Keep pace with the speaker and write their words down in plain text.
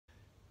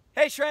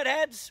Hey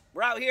Shredheads,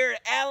 we're out here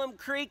at Alum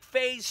Creek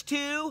Phase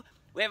 2.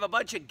 We have a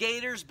bunch of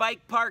Gators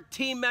Bike Park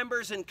team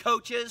members and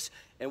coaches,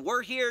 and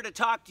we're here to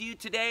talk to you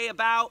today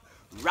about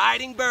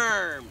riding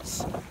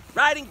berms.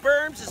 Riding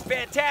berms is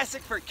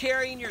fantastic for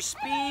carrying your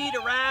speed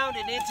around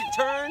and into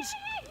turns.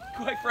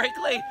 Quite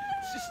frankly,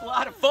 it's just a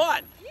lot of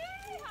fun.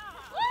 In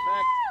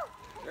fact,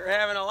 they're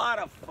having a lot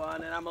of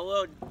fun, and I'm a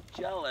little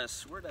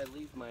jealous. Where'd I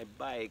leave my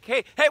bike?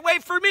 Hey,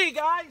 wait for me,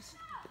 guys!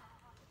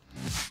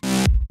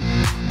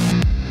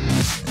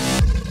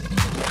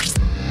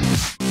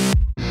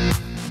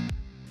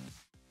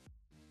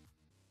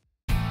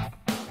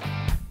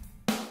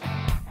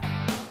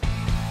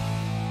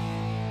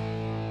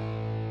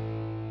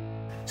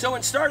 So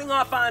when starting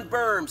off on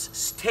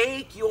berms,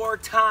 take your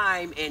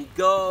time and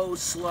go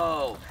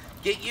slow.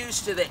 Get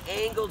used to the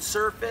angled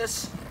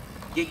surface,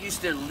 get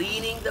used to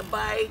leaning the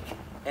bike,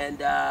 and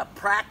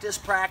practice.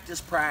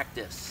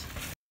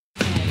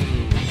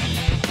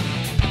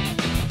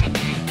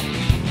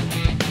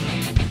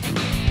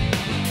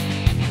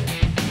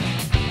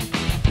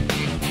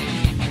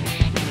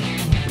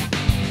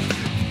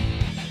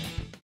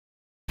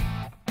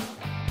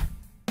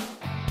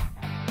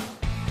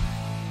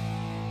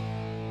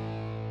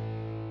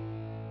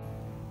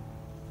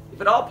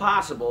 If at all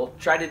possible,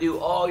 try to do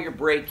all your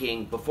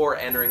braking before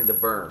entering the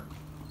berm.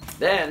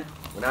 Then,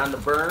 when on the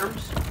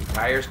berms, your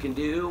tires can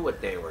do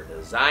what they were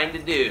designed to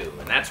do,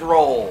 and that's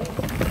roll.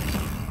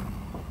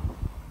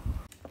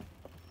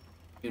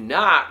 Do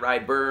not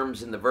ride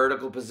berms in the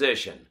vertical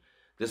position.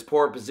 This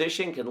poor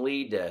position can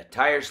lead to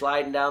tires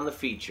sliding down the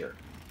feature.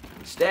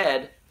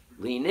 Instead,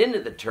 lean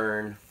into the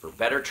turn for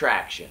better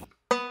traction.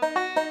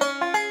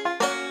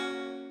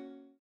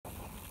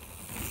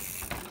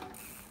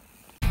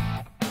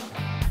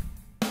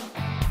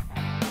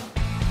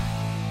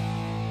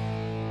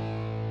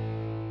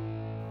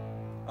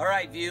 All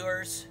right,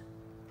 viewers,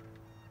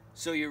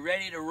 so you're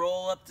ready to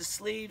roll up the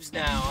sleeves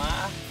now,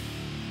 huh?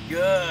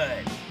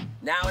 Good.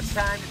 Now it's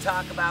time to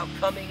talk about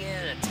coming in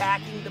and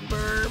attacking the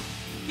berm,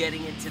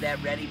 getting into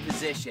that ready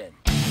position.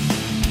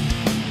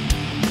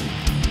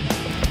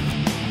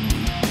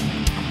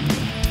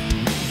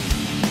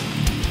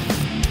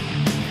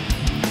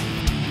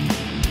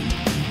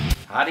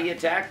 How do you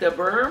attack the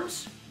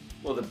berms?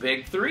 Well, the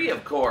big three,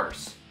 of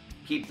course.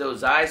 Keep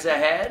those eyes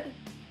ahead,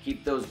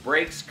 keep those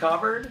brakes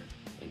covered,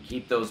 and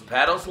keep those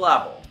pedals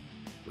level.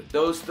 With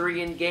those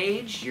three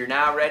engaged, you're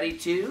now ready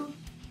to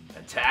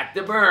attack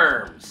the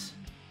berms.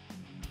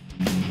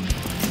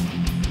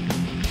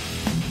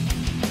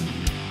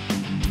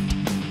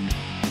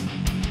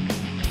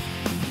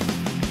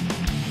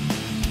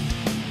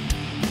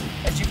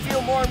 As you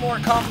feel more and more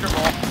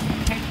comfortable,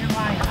 take your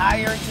line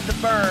higher into the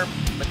berm,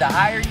 but the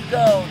higher you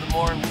go, the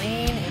more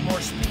lean and more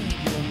speed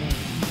you'll need.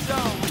 So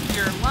with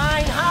your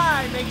line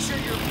high, make sure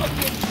you're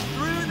looking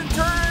through the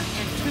turn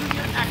and to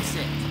your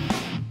exit.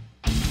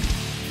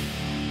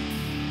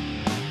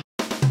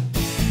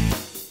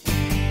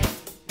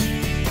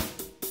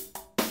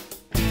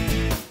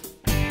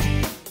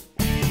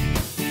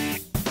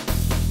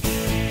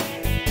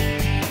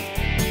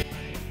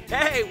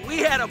 Hey, we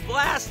had a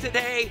blast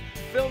today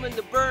filming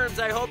the berms.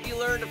 I hope you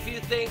learned a few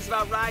things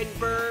about riding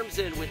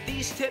berms, and with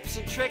these tips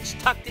and tricks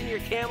tucked in your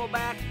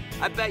camelback,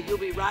 I bet you'll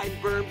be riding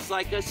berms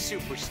like a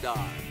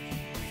superstar.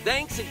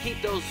 Thanks, and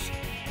keep those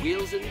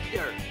wheels in the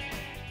dirt.